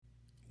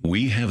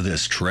We have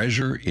this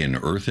treasure in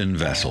earthen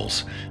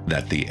vessels,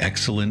 that the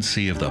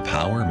excellency of the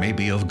power may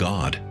be of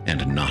God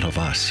and not of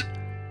us.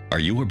 Are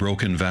you a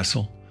broken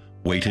vessel,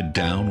 weighted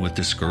down with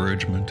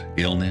discouragement,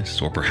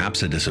 illness, or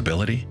perhaps a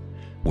disability?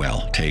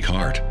 Well, take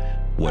heart.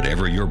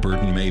 Whatever your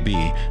burden may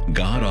be,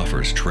 God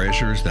offers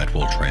treasures that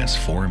will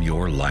transform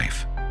your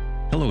life.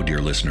 Hello,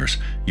 dear listeners.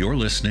 You're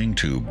listening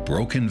to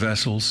Broken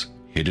Vessels,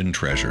 Hidden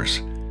Treasures.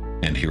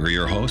 And here are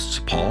your hosts,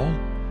 Paul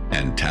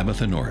and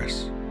Tabitha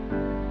Norris.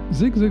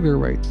 Zig Ziglar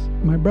writes,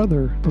 "My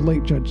brother, the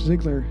late Judge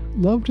Ziglar,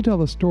 loved to tell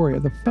the story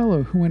of the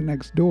fellow who went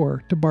next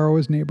door to borrow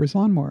his neighbor's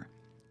lawnmower.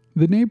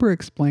 The neighbor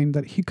explained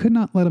that he could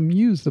not let him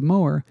use the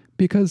mower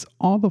because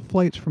all the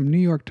flights from New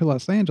York to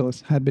Los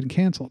Angeles had been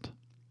canceled.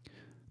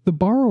 The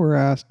borrower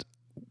asked,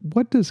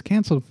 what does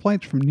canceled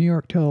flights from New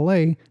York to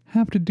LA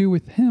have to do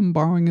with him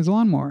borrowing his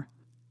lawnmower?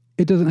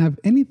 It doesn't have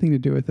anything to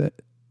do with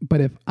it,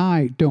 but if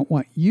I don't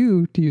want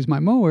you to use my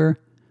mower,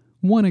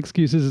 one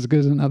excuse is as good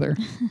as another."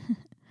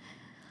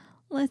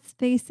 Let's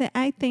face it,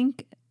 I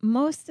think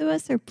most of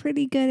us are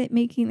pretty good at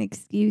making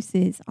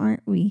excuses,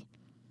 aren't we?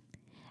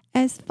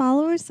 As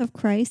followers of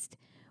Christ,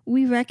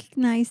 we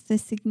recognize the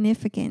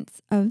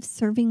significance of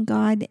serving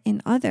God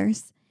and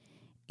others.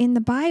 In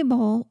the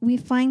Bible, we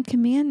find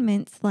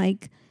commandments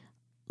like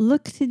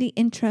look to the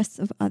interests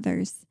of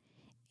others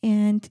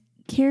and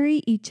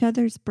carry each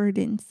other's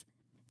burdens.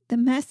 The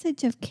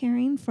message of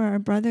caring for our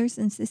brothers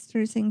and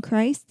sisters in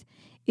Christ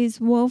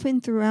is woven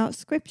throughout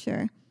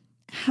Scripture.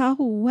 How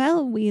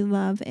well we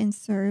love and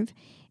serve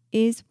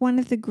is one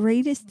of the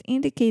greatest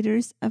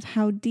indicators of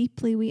how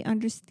deeply we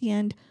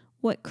understand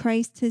what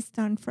Christ has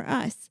done for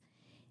us.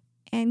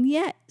 And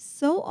yet,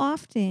 so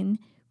often,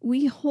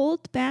 we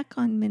hold back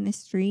on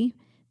ministry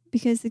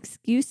because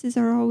excuses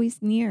are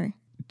always near.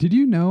 Did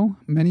you know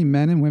many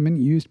men and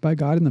women used by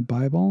God in the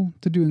Bible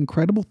to do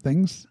incredible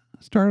things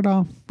started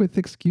off with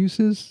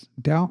excuses,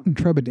 doubt, and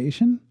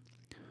trepidation?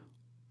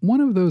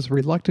 One of those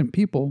reluctant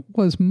people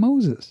was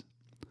Moses.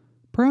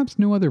 Perhaps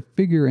no other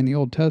figure in the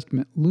Old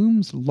Testament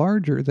looms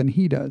larger than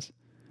he does.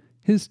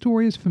 His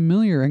story is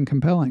familiar and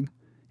compelling.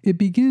 It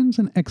begins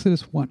in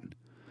Exodus 1,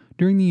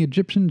 during the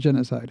Egyptian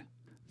genocide.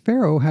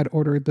 Pharaoh had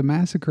ordered the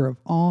massacre of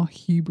all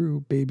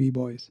Hebrew baby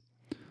boys.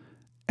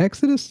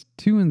 Exodus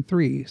 2 and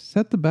 3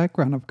 set the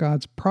background of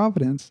God's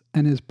providence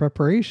and his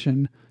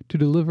preparation to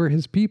deliver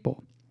his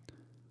people.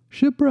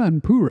 Shiphrah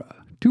and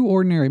Puah, two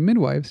ordinary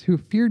midwives who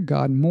feared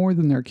God more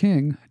than their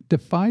king,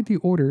 defied the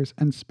orders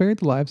and spared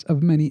the lives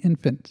of many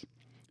infants.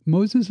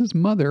 Moses'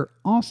 mother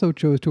also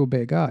chose to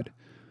obey God.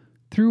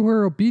 Through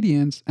her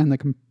obedience and the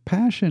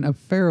compassion of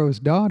Pharaoh's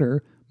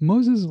daughter,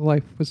 Moses'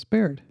 life was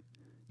spared.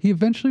 He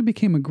eventually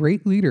became a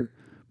great leader,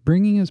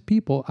 bringing his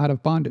people out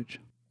of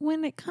bondage.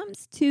 When it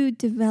comes to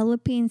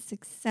developing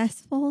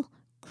successful,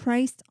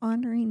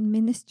 Christ-honoring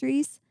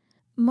ministries,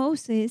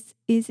 Moses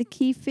is a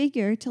key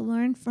figure to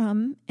learn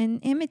from and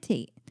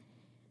imitate.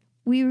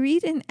 We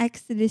read in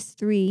Exodus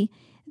 3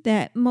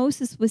 that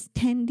Moses was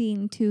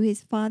tending to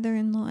his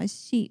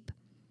father-in-law's sheep.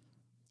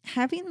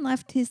 Having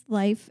left his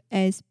life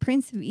as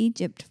Prince of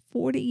Egypt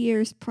 40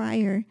 years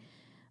prior,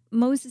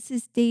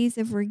 Moses' days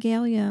of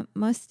regalia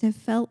must have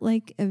felt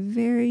like a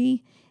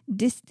very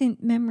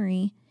distant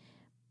memory,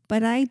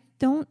 but I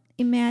don't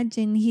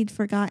imagine he'd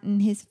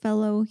forgotten his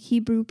fellow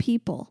Hebrew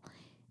people,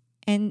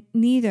 and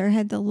neither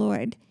had the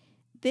Lord.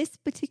 This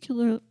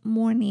particular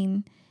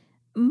morning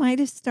might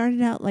have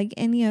started out like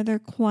any other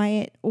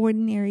quiet,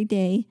 ordinary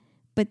day,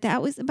 but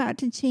that was about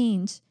to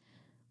change.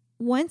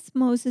 Once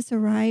Moses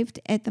arrived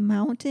at the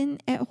mountain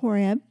at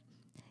Horeb,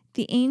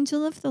 the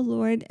angel of the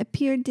Lord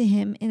appeared to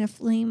him in a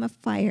flame of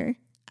fire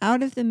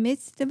out of the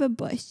midst of a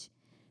bush.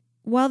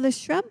 While the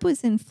shrub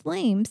was in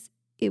flames,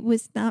 it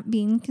was not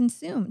being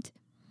consumed.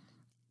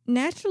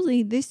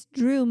 Naturally, this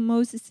drew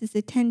Moses'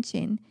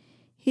 attention.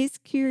 His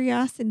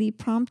curiosity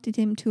prompted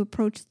him to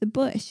approach the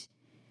bush.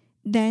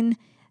 Then,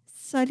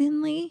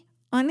 suddenly,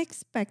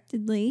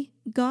 unexpectedly,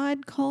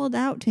 God called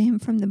out to him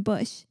from the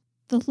bush.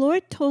 The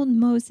Lord told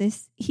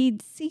Moses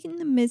he'd seen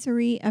the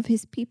misery of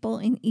his people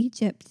in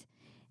Egypt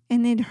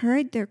and had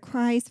heard their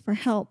cries for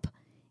help.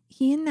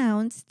 He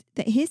announced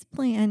that his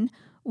plan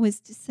was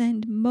to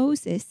send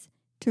Moses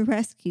to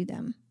rescue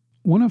them.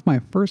 One of my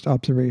first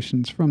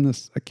observations from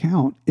this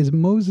account is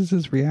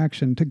Moses'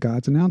 reaction to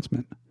God's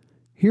announcement.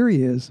 Here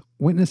he is,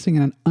 witnessing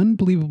an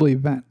unbelievable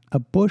event, a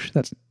bush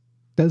that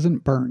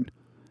doesn't burn,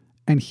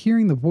 and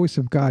hearing the voice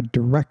of God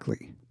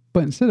directly.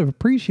 But instead of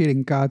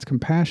appreciating God's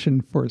compassion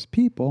for his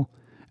people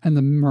and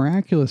the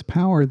miraculous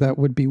power that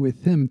would be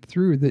with him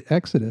through the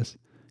Exodus,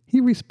 he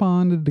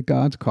responded to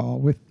God's call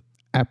with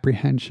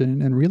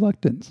apprehension and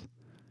reluctance.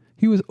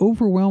 He was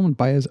overwhelmed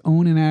by his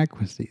own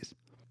inadequacies.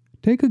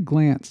 Take a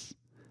glance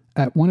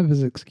at one of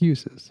his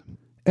excuses.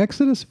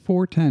 Exodus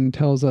 4:10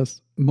 tells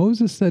us,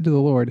 Moses said to the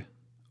Lord,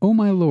 "O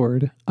my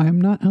Lord, I am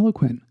not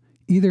eloquent,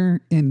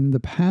 either in the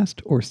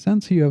past or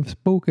since you have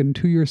spoken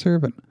to your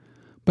servant,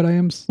 but I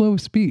am slow of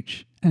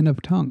speech and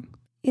of tongue."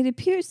 It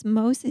appears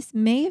Moses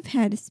may have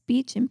had a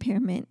speech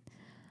impairment.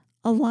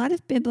 A lot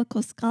of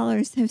biblical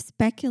scholars have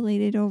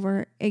speculated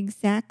over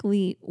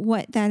exactly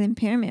what that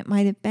impairment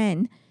might have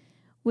been.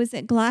 Was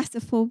it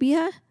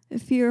glossophobia, a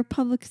fear of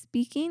public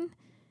speaking?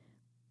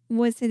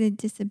 Was it a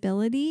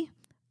disability,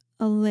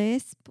 a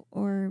lisp,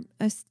 or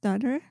a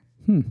stutter?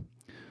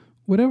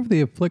 Whatever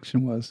the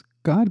affliction was,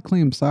 God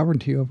claimed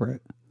sovereignty over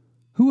it.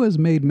 Who has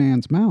made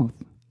man's mouth?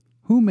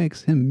 Who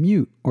makes him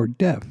mute or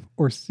deaf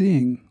or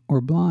seeing or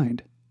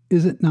blind?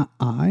 Is it not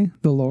I,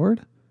 the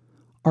Lord?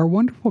 Our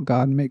wonderful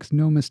God makes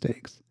no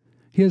mistakes.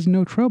 He has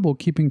no trouble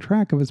keeping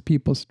track of his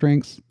people's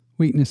strengths,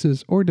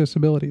 weaknesses, or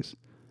disabilities.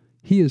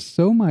 He is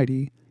so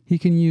mighty, he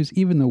can use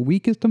even the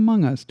weakest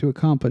among us to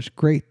accomplish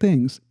great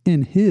things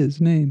in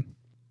his name.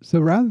 So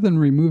rather than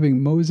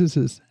removing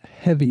Moses'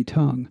 heavy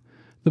tongue,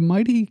 the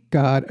mighty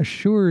God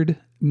assured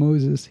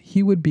Moses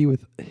he would be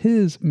with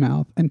his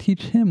mouth and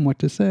teach him what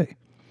to say.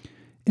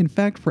 In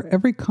fact, for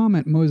every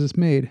comment Moses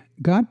made,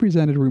 God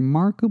presented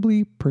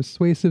remarkably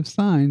persuasive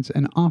signs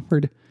and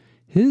offered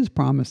his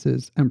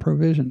promises and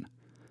provision.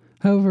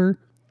 However,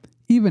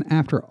 even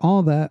after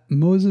all that,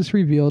 Moses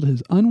revealed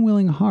his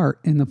unwilling heart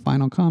in the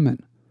final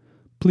comment.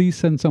 Please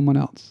send someone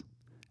else.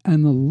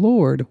 And the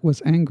Lord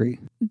was angry.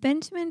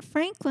 Benjamin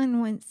Franklin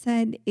once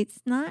said, "It's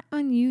not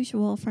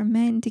unusual for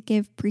men to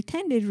give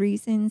pretended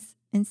reasons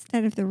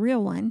instead of the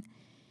real one."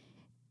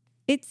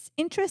 It's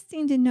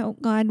interesting to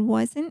note God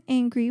wasn't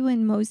angry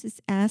when Moses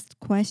asked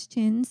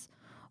questions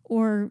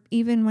or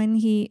even when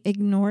he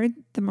ignored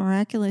the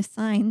miraculous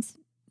signs,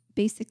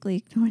 basically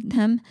ignored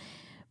them.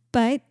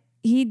 But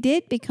he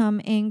did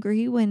become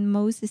angry when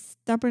Moses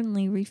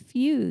stubbornly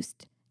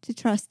refused to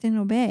trust and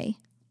obey.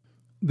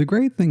 The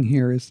great thing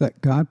here is that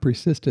God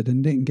persisted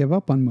and didn't give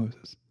up on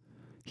Moses.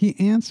 He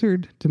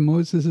answered to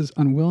Moses'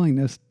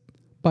 unwillingness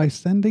by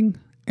sending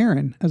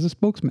Aaron as a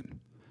spokesman.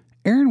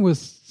 Aaron was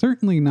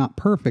certainly not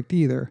perfect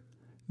either.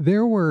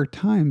 There were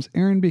times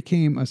Aaron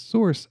became a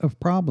source of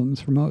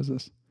problems for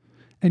Moses.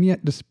 And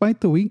yet,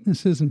 despite the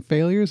weaknesses and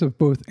failures of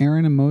both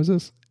Aaron and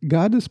Moses,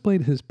 God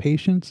displayed his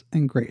patience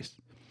and grace,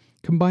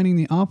 combining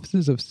the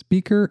offices of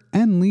speaker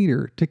and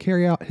leader to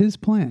carry out his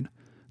plan.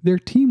 Their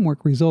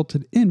teamwork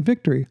resulted in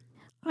victory.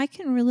 I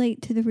can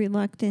relate to the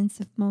reluctance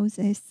of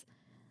Moses.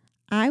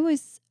 I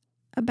was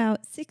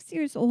about 6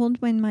 years old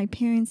when my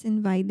parents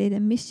invited a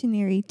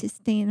missionary to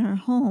stay in our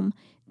home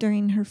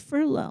during her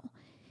furlough.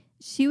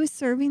 She was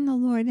serving the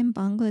Lord in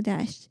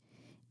Bangladesh,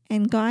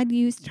 and God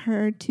used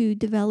her to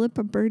develop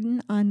a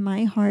burden on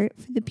my heart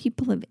for the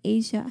people of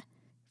Asia.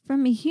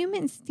 From a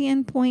human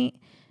standpoint,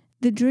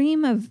 the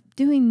dream of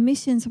doing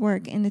missions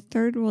work in a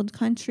third world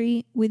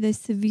country with a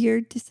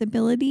severe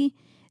disability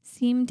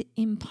seemed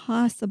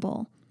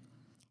impossible.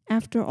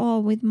 After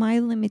all, with my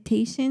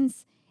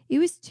limitations, it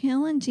was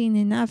challenging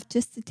enough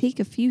just to take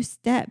a few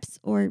steps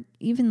or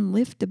even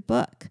lift a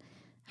book.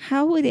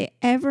 How would it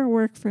ever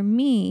work for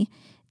me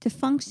to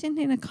function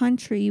in a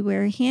country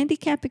where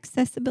handicap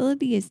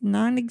accessibility is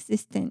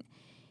non-existent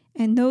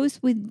and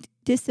those with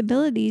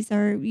disabilities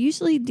are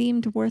usually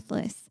deemed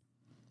worthless?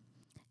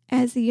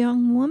 As a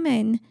young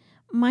woman,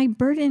 my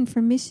burden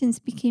for missions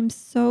became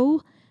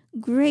so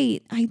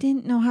great, I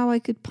didn't know how I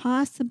could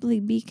possibly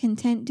be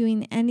content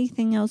doing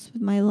anything else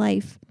with my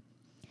life.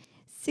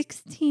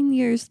 16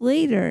 years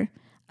later,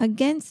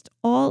 against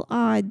all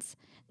odds,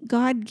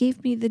 God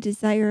gave me the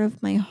desire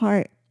of my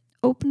heart,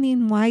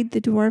 opening wide the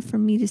door for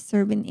me to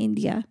serve in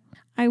India.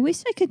 I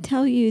wish I could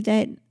tell you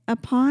that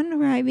upon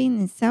arriving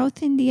in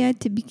South India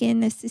to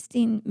begin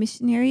assisting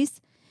missionaries,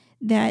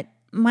 that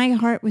my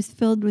heart was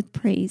filled with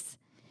praise.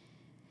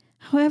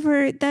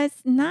 However,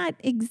 that's not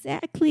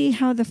exactly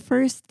how the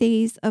first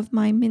days of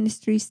my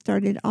ministry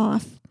started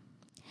off.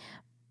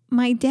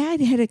 My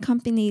dad had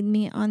accompanied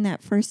me on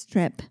that first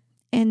trip,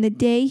 and the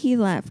day he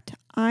left,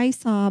 I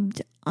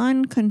sobbed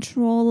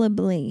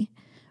uncontrollably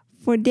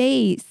for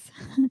days.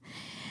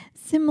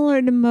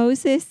 Similar to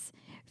Moses,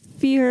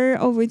 fear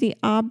over the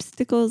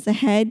obstacles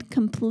ahead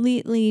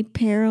completely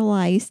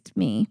paralyzed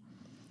me.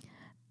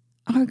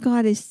 Our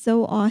God is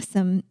so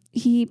awesome.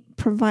 He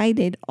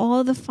provided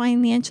all the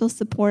financial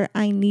support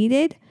I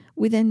needed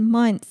within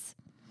months.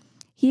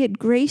 He had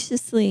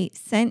graciously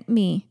sent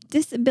me,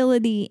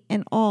 disability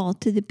and all,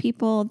 to the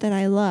people that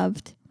I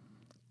loved.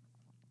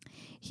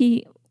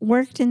 He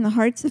worked in the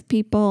hearts of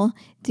people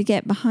to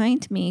get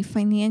behind me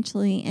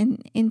financially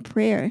and in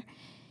prayer.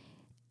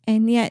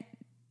 And yet,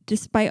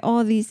 despite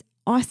all these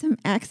awesome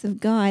acts of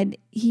God,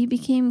 he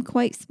became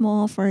quite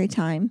small for a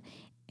time,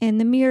 and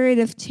the myriad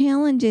of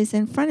challenges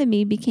in front of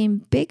me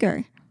became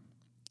bigger.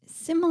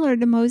 Similar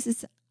to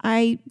Moses,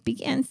 I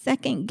began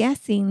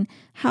second-guessing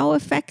how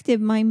effective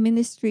my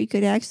ministry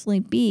could actually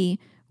be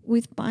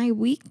with my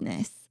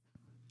weakness.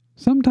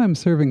 Sometimes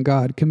serving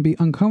God can be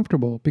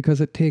uncomfortable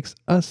because it takes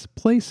us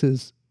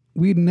places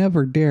we'd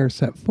never dare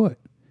set foot.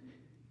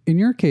 In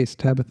your case,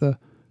 Tabitha,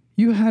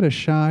 you had a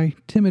shy,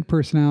 timid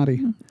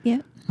personality.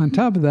 Yep. On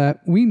top of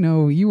that, we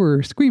know you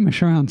were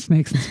squeamish around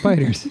snakes and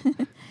spiders.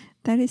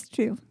 That is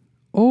true.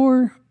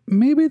 Or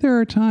maybe there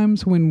are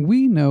times when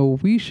we know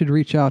we should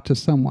reach out to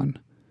someone,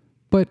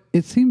 but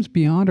it seems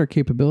beyond our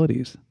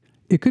capabilities.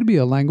 It could be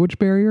a language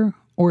barrier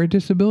or a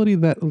disability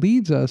that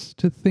leads us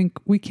to think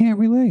we can't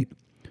relate.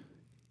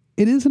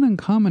 It isn't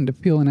uncommon to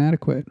feel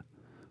inadequate,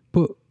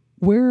 but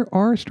where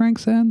our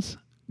strength ends,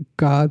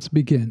 God's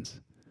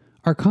begins.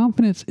 Our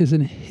confidence is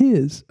in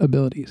His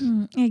abilities.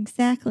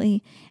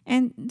 Exactly.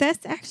 And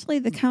that's actually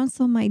the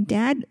counsel my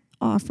dad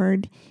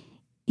offered.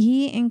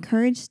 He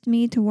encouraged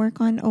me to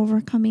work on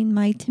overcoming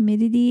my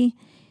timidity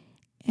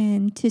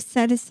and to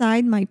set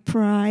aside my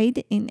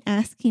pride in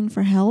asking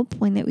for help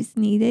when it was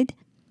needed.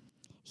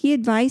 He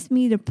advised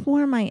me to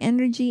pour my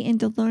energy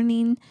into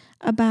learning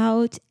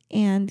about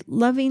and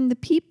loving the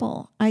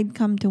people I'd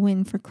come to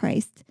win for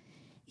Christ.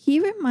 He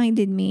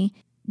reminded me,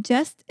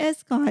 just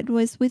as God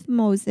was with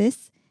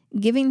Moses,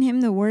 giving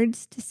him the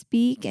words to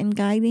speak and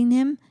guiding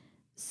him,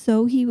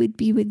 so He would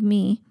be with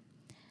me.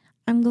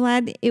 I'm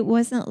glad it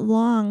wasn't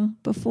long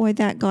before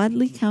that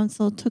godly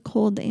counsel took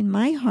hold in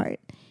my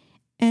heart,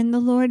 and the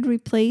Lord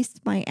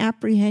replaced my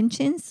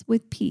apprehensions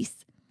with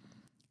peace.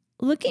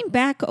 Looking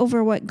back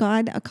over what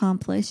God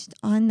accomplished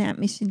on that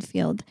mission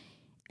field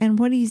and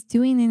what He's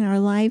doing in our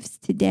lives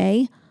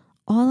today,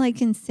 all I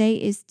can say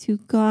is to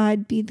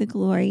God be the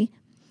glory.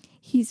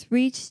 He's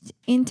reached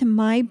into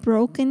my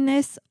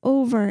brokenness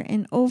over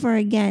and over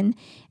again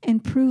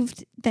and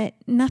proved that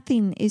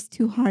nothing is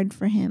too hard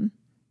for Him.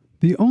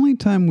 The only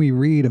time we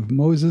read of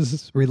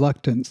Moses'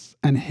 reluctance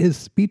and his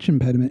speech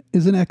impediment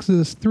is in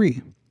Exodus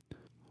 3.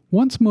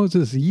 Once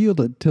Moses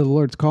yielded to the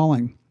Lord's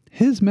calling,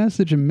 his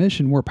message and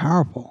mission were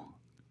powerful.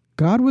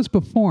 God was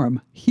before him.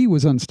 He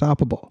was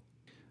unstoppable.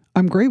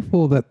 I'm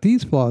grateful that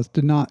these flaws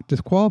did not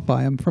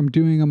disqualify him from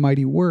doing a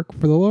mighty work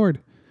for the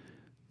Lord.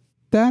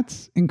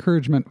 That's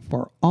encouragement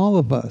for all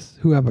of us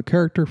who have a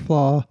character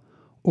flaw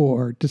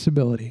or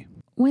disability.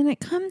 When it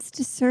comes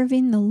to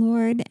serving the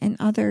Lord and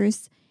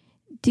others,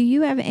 do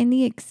you have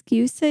any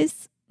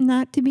excuses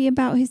not to be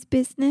about His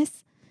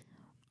business?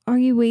 Are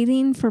you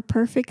waiting for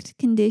perfect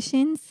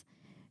conditions?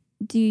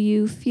 Do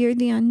you fear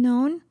the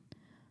unknown?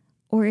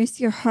 Or is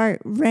your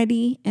heart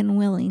ready and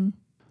willing?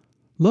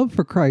 Love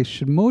for Christ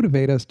should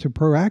motivate us to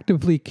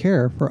proactively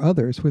care for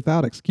others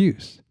without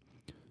excuse.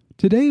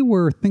 Today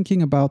we're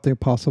thinking about the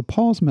Apostle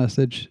Paul's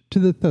message to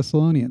the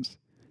Thessalonians.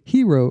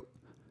 He wrote,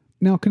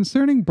 "Now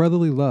concerning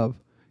brotherly love,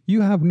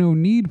 you have no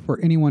need for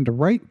anyone to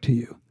write to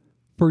you,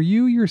 for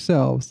you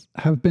yourselves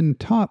have been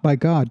taught by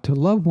God to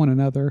love one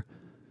another,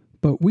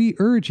 but we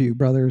urge you,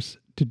 brothers,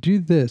 to do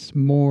this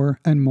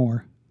more and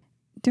more."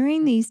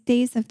 During these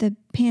days of the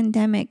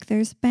pandemic,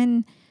 there's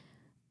been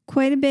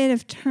quite a bit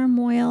of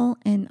turmoil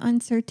and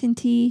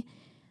uncertainty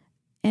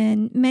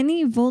and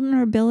many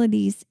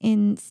vulnerabilities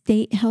in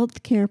state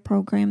healthcare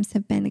programs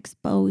have been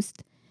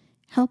exposed.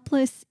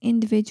 Helpless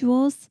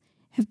individuals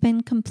have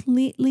been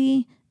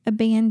completely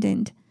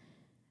abandoned.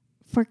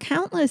 For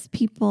countless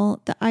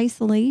people, the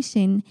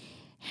isolation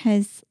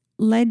has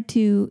led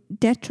to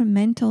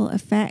detrimental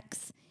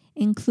effects,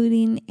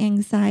 including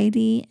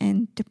anxiety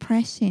and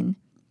depression.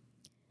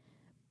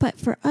 But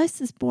for us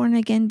as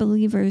born-again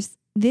believers,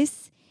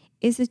 this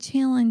is a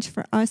challenge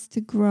for us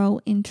to grow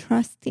in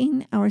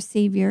trusting our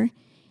Savior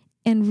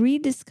and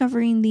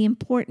rediscovering the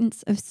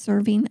importance of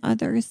serving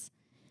others.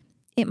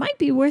 It might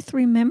be worth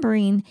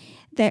remembering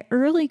that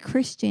early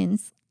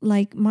Christians,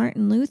 like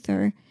Martin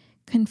Luther,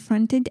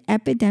 confronted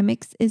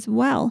epidemics as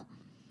well.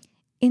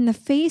 In the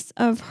face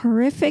of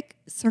horrific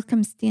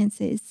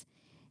circumstances,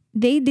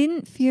 they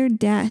didn't fear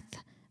death,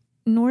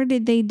 nor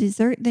did they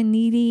desert the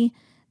needy,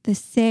 the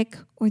sick,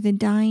 or the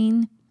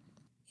dying.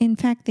 In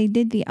fact, they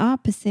did the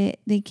opposite.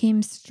 They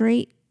came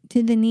straight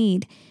to the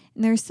need,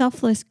 and their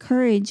selfless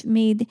courage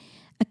made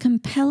a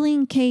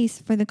compelling case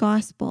for the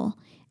gospel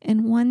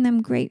and won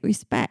them great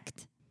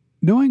respect.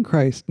 Knowing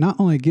Christ not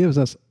only gives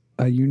us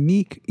a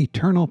unique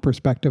eternal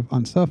perspective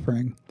on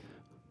suffering,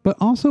 but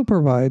also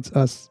provides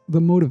us the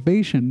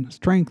motivation,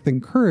 strength,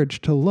 and courage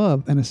to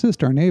love and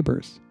assist our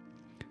neighbors.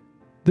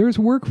 There's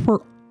work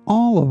for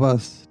all of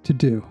us to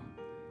do.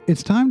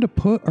 It's time to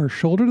put our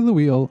shoulder to the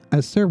wheel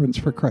as servants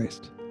for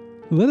Christ.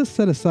 Let us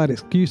set aside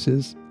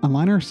excuses,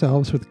 align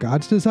ourselves with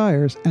God's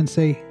desires, and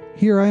say,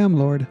 "Here I am,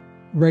 Lord,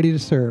 ready to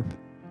serve."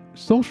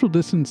 Social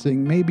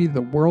distancing may be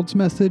the world's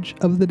message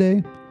of the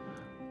day,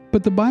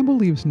 but the Bible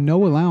leaves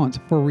no allowance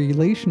for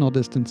relational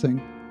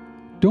distancing.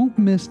 Don't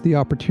miss the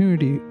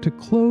opportunity to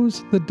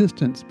close the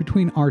distance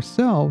between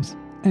ourselves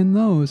and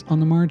those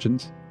on the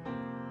margins.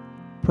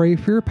 Pray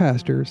for your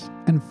pastors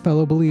and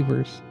fellow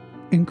believers.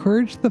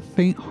 Encourage the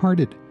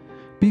faint-hearted.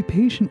 Be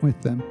patient with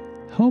them.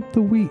 Help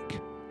the weak.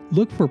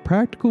 Look for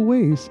practical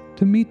ways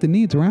to meet the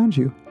needs around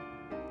you.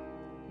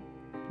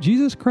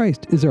 Jesus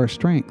Christ is our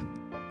strength.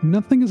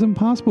 Nothing is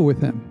impossible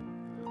with Him.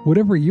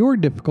 Whatever your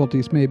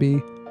difficulties may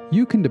be,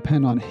 you can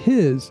depend on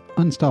His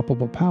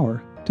unstoppable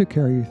power to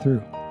carry you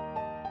through.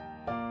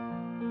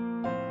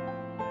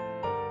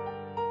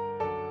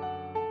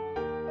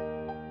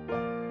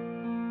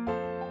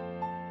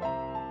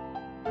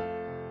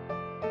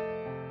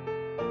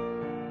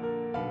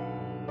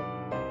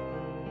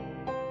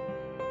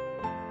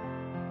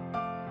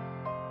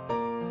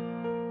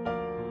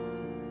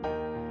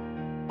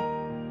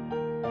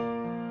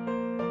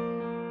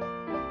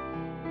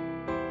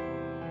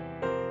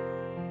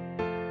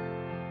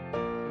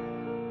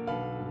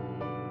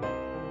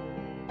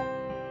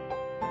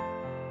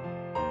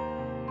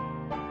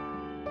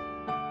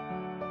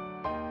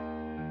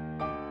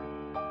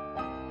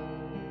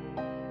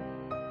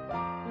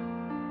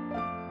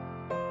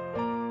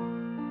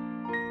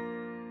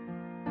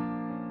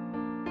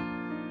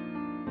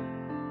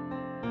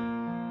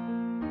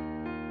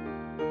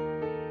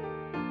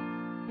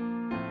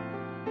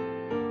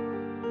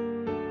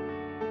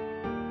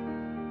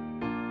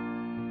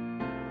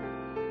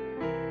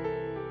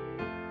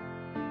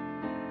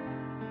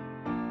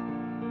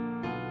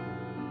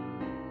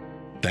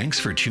 Thanks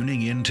for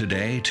tuning in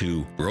today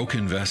to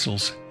Broken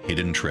Vessels,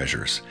 Hidden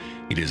Treasures.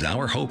 It is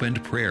our hope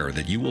and prayer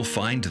that you will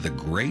find the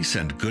grace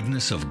and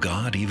goodness of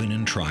God even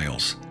in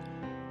trials.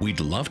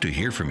 We'd love to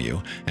hear from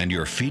you, and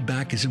your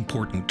feedback is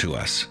important to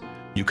us.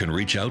 You can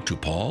reach out to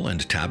Paul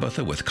and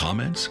Tabitha with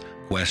comments,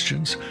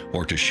 questions,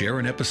 or to share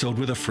an episode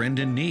with a friend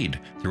in need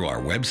through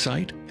our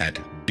website at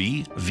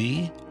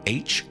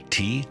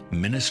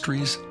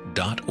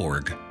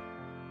bvhtministries.org.